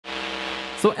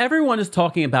So everyone is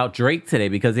talking about Drake today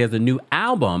because he has a new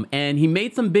album, and he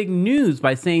made some big news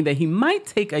by saying that he might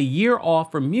take a year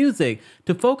off from music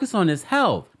to focus on his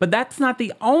health. But that's not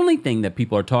the only thing that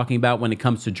people are talking about when it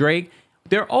comes to Drake.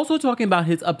 They're also talking about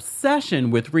his obsession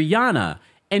with Rihanna,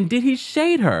 and did he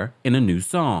shade her in a new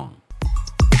song?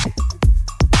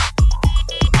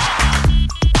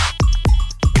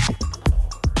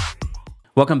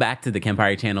 Welcome back to the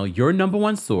Kempire channel, your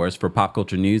 #1 source for pop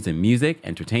culture news and music,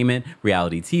 entertainment,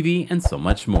 reality TV, and so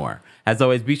much more. As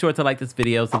always, be sure to like this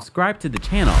video, subscribe to the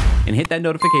channel, and hit that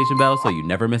notification bell so you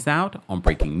never miss out on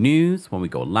breaking news when we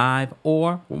go live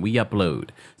or when we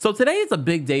upload. So today is a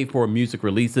big day for music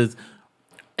releases.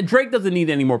 Drake doesn't need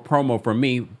any more promo from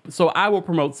me, so I will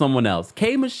promote someone else.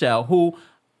 K. Michelle, who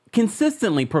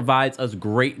consistently provides us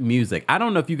great music. I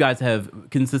don't know if you guys have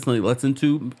consistently listened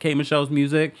to K. Michelle's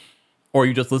music, or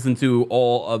you just listen to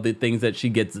all of the things that she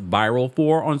gets viral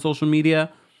for on social media.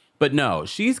 But no,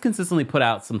 she's consistently put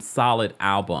out some solid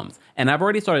albums. And I've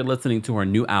already started listening to her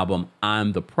new album,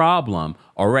 I'm the Problem,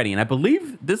 already. And I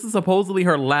believe this is supposedly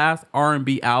her last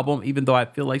R&B album, even though I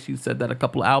feel like she said that a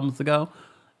couple of albums ago.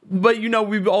 But, you know,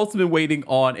 we've also been waiting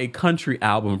on a country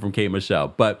album from K. Michelle.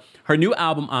 But her new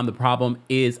album, I'm the Problem,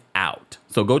 is out.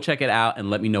 So go check it out and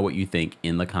let me know what you think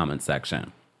in the comment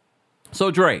section. So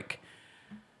Drake.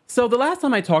 So the last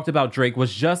time I talked about Drake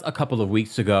was just a couple of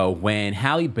weeks ago when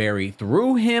Halle Berry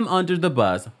threw him under the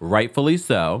bus, rightfully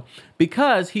so,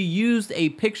 because he used a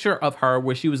picture of her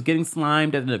where she was getting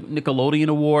slimed at the Nickelodeon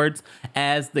Awards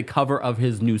as the cover of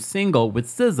his new single with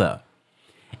SZA.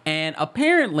 And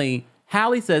apparently,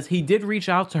 Halle says he did reach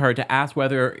out to her to ask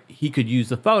whether he could use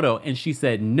the photo, and she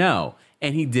said no,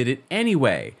 and he did it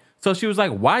anyway. So she was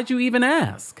like, why'd you even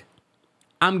ask?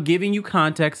 I'm giving you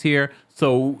context here,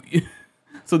 so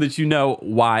that you know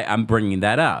why I'm bringing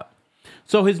that up.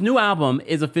 So his new album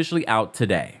is officially out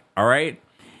today, all right?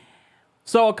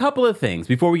 So a couple of things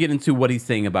before we get into what he's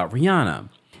saying about Rihanna.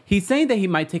 He's saying that he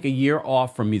might take a year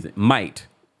off from music. Might.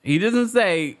 He doesn't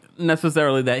say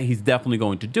necessarily that he's definitely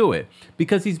going to do it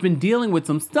because he's been dealing with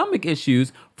some stomach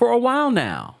issues for a while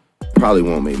now. Probably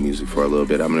won't make music for a little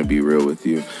bit. I'm going to be real with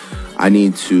you. I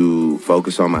need to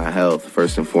focus on my health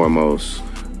first and foremost,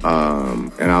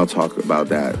 and I'll talk about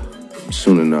that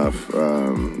soon enough.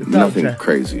 Nothing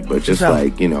crazy, but just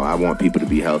like, you know, I want people to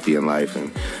be healthy in life,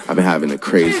 and I've been having the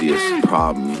craziest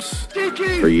problems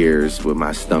for years with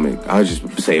my stomach. I'll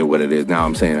just say it what it is. Now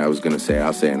I'm saying it. I was gonna say it.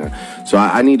 I'll say it. So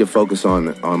I need to focus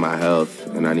on my health,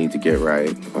 and I need to get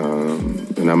right,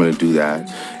 and I'm gonna do that.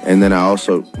 And then I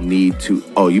also need to.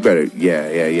 Oh, you better.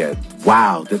 Yeah.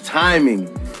 Wow, the timing.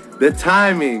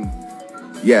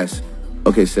 Yes.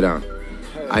 Okay, sit down.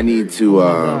 I need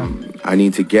to. I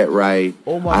need to get right.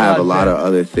 I have a lot of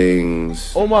other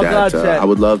things that I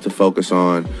would love to focus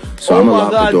on. So I'm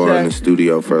gonna lock the door in the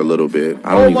studio for a little bit.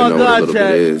 I don't even know what a little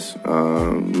bit is.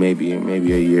 Maybe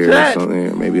a year or something,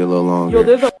 or maybe a little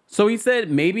longer. So he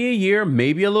said maybe a year,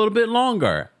 maybe a little bit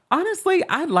longer. Honestly,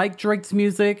 I like Drake's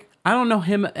music. I don't know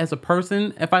him as a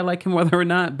person, if I like him whether or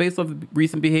not, based off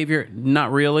recent behavior,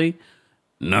 not really.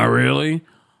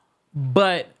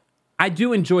 But I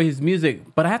do enjoy his music,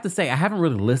 but I have to say, I haven't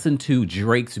really listened to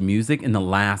Drake's music in the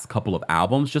last couple of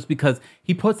albums just because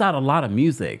he puts out a lot of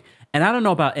music. And I don't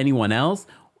know about anyone else.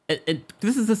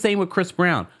 This is the same with Chris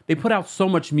Brown. They put out so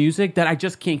much music that I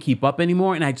just can't keep up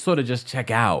anymore, and I sort of just check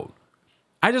out.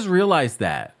 I just realized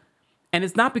that. And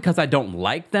it's not because I don't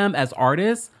like them as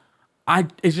artists.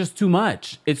 It's just too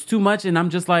much. It's too much, and I'm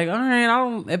just like, all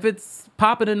right, if it's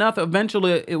popping enough,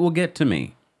 eventually it will get to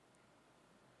me.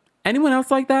 Anyone else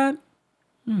like that?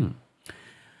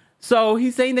 So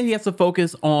he's saying that he has to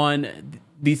focus on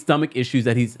these stomach issues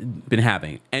that he's been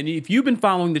having. And if you've been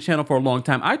following the channel for a long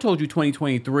time, I told you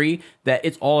 2023 that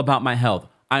it's all about my health.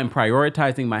 I am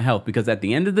prioritizing my health because at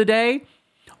the end of the day,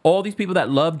 all these people that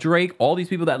love Drake, all these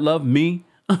people that love me,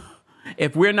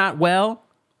 if we're not well,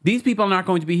 these people are not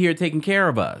going to be here taking care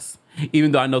of us.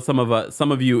 Even though I know some of you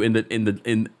some of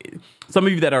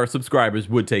you that are subscribers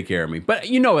would take care of me, but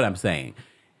you know what I'm saying.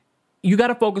 You got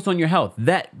to focus on your health.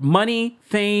 That money,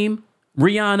 fame,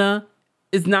 Rihanna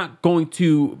is not going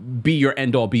to be your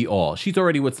end all be all. She's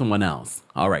already with someone else.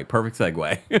 All right, perfect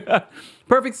segue.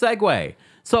 Perfect segue.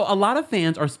 So a lot of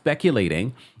fans are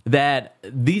speculating that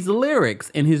these lyrics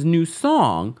in his new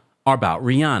song are about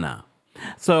Rihanna.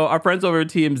 So our friends over at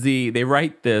TMZ, they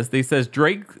write this. They says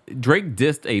Drake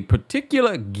dissed a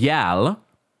particular gal,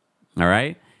 all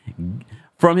right,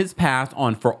 from his past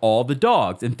on For All the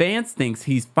Dogs, and fans thinks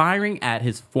he's firing at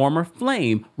his former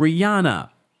flame,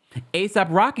 Rihanna. A$AP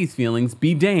Rocky's feelings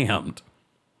be damned.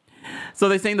 So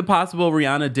they're saying the possible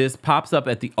Rihanna diss pops up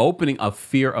at the opening of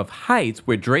Fear of Heights,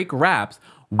 where Drake raps,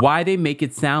 "Why they make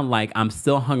it sound like I'm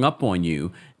still hung up on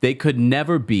you? They could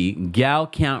never be. Gal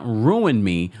can't ruin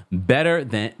me.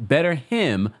 Better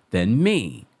him than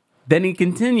me." Then he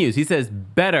continues. He says,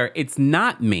 "Better, it's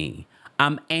not me.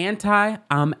 I'm anti.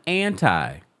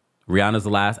 Rihanna's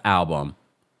last album,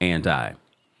 Anti.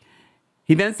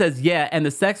 He then says, "Yeah, and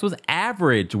the sex was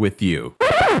average with you."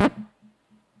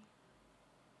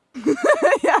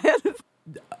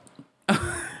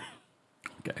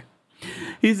 Okay.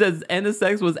 He says, "And the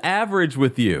sex was average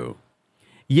with you.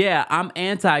 Yeah, I'm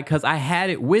anti because I had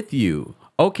it with you.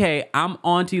 Okay, I'm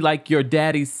auntie like your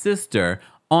daddy's sister,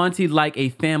 auntie like a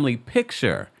family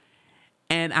picture.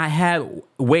 And I had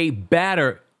way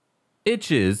badder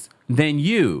itches than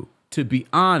you, to be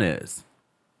honest.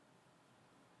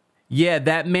 Yeah,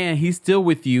 that man, he's still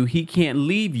with you. He can't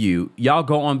leave you. Y'all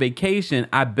go on vacation,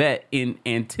 I bet, in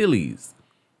Antilles.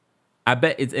 I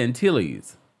bet it's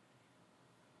Antilles."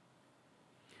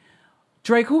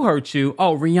 Drake, who hurt you?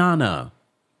 Oh, Rihanna.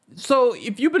 So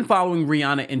if you've been following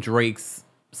Rihanna and Drake's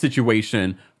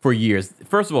situation for years,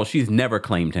 first of all, she's never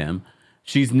claimed him.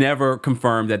 She's never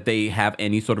confirmed that they have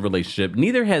any sort of relationship.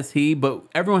 Neither has he, but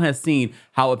everyone has seen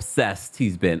how obsessed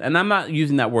he's been. And I'm not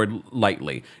using that word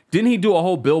lightly. Didn't he do a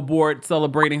whole billboard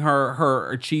celebrating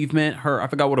her achievement? I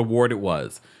forgot what award it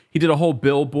was. He did a whole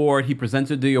billboard. He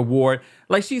presented the award.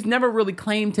 Like, she's never really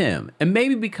claimed him. And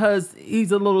maybe because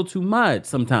he's a little too much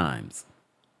sometimes.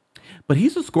 But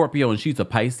he's a Scorpio and she's a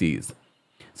Pisces.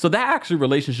 So that actual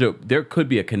relationship, there could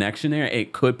be a connection there.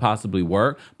 It could possibly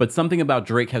work. But something about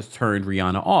Drake has turned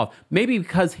Rihanna off. Maybe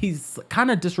because he's kind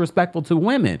of disrespectful to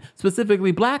women,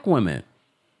 specifically black women.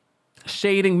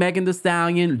 Shading Megan Thee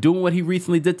Stallion, doing what he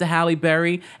recently did to Halle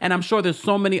Berry. And I'm sure there's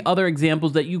so many other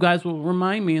examples that you guys will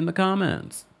remind me in the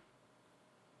comments.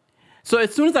 So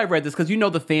as soon as I read this, because you know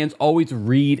the fans always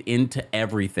read into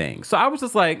everything. So I was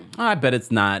just like, oh, I bet it's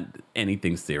not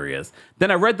anything serious. Then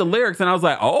I read the lyrics and I was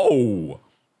like, oh,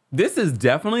 this is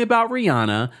definitely about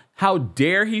Rihanna. How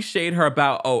dare he shade her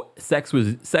about, oh, sex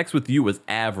with you was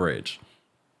average.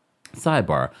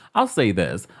 Sidebar, I'll say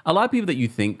this. A lot of people that you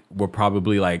think were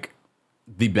probably like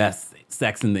the best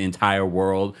sex in the entire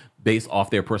world based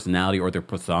off their personality or their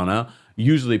persona,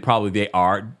 usually probably they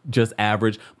are just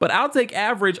average, but I'll take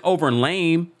average over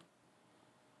lame.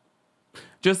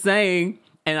 Just saying.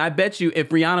 And I bet you if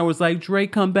Rihanna was like,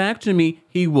 Drake, come back to me,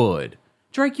 he would.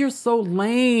 Drake, you're so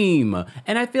lame.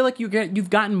 And I feel like you've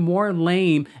gotten more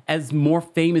lame as more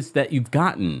famous that you've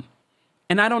gotten.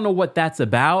 And I don't know what that's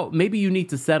about. Maybe you need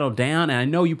to settle down. And I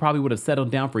know you probably would have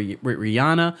settled down for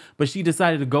Rihanna, but she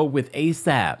decided to go with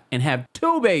ASAP and have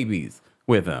 2 babies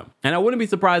with him. And I wouldn't be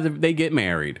surprised if they get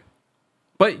married.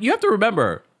 But you have to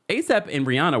remember, ASAP and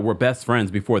Rihanna were best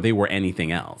friends before they were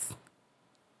anything else.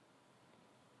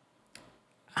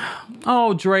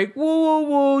 Oh, Drake, woo, woo,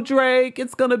 woo, Drake,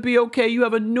 it's gonna be okay. You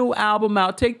have a new album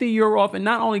out. Take the year off and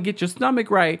not only get your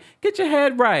stomach right, get your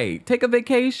head right. Take a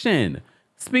vacation.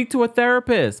 Speak to a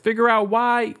therapist. Figure out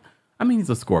why. I mean, he's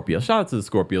a Scorpio. Shout out to the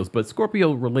Scorpios, but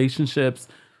Scorpio relationships,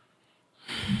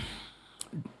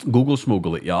 Google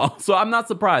schmoogle it, y'all. So I'm not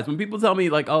surprised when people tell me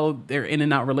like, oh, they're in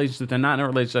and out relationships, they're not in a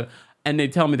relationship, and they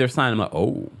tell me they're signing. I'm like,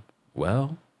 oh,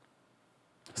 well.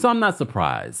 So I'm not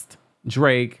surprised.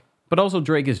 Drake, but also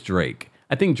Drake is Drake.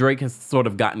 I think Drake has sort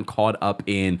of gotten caught up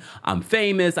in, I'm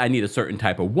famous, I need a certain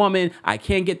type of woman, I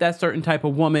can't get that certain type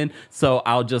of woman, so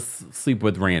I'll just sleep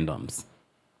with randoms.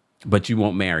 But you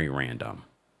won't marry random.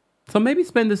 So maybe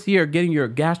spend this year getting your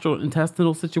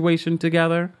gastrointestinal situation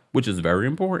together, which is very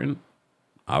important.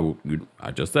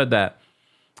 I just said that.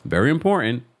 Very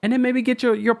important. And then maybe get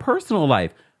your personal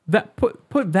life.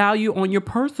 Put value on your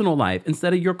personal life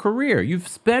instead of your career. You've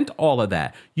spent all of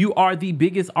that. You are the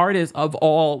biggest artist of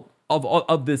all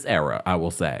of this era, I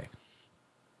will say.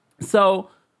 So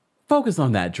focus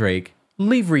on that, Drake.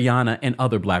 Leave Rihanna and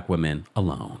other black women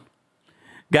alone.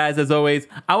 Guys, as always,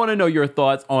 I want to know your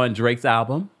thoughts on Drake's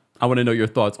album. I want to know your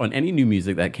thoughts on any new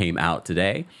music that came out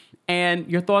today. And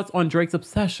your thoughts on Drake's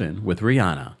obsession with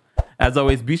Rihanna. As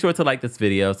always, be sure to like this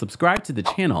video, subscribe to the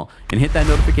channel, and hit that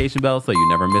notification bell so you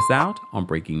never miss out on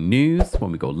breaking news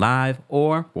when we go live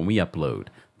or when we upload.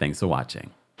 Thanks for watching.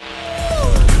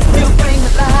 You bring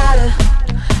the lighter,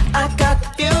 I got the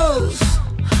fuse.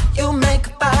 You make a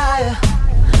fire,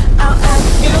 I'll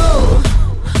ask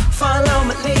you, follow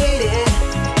my lead.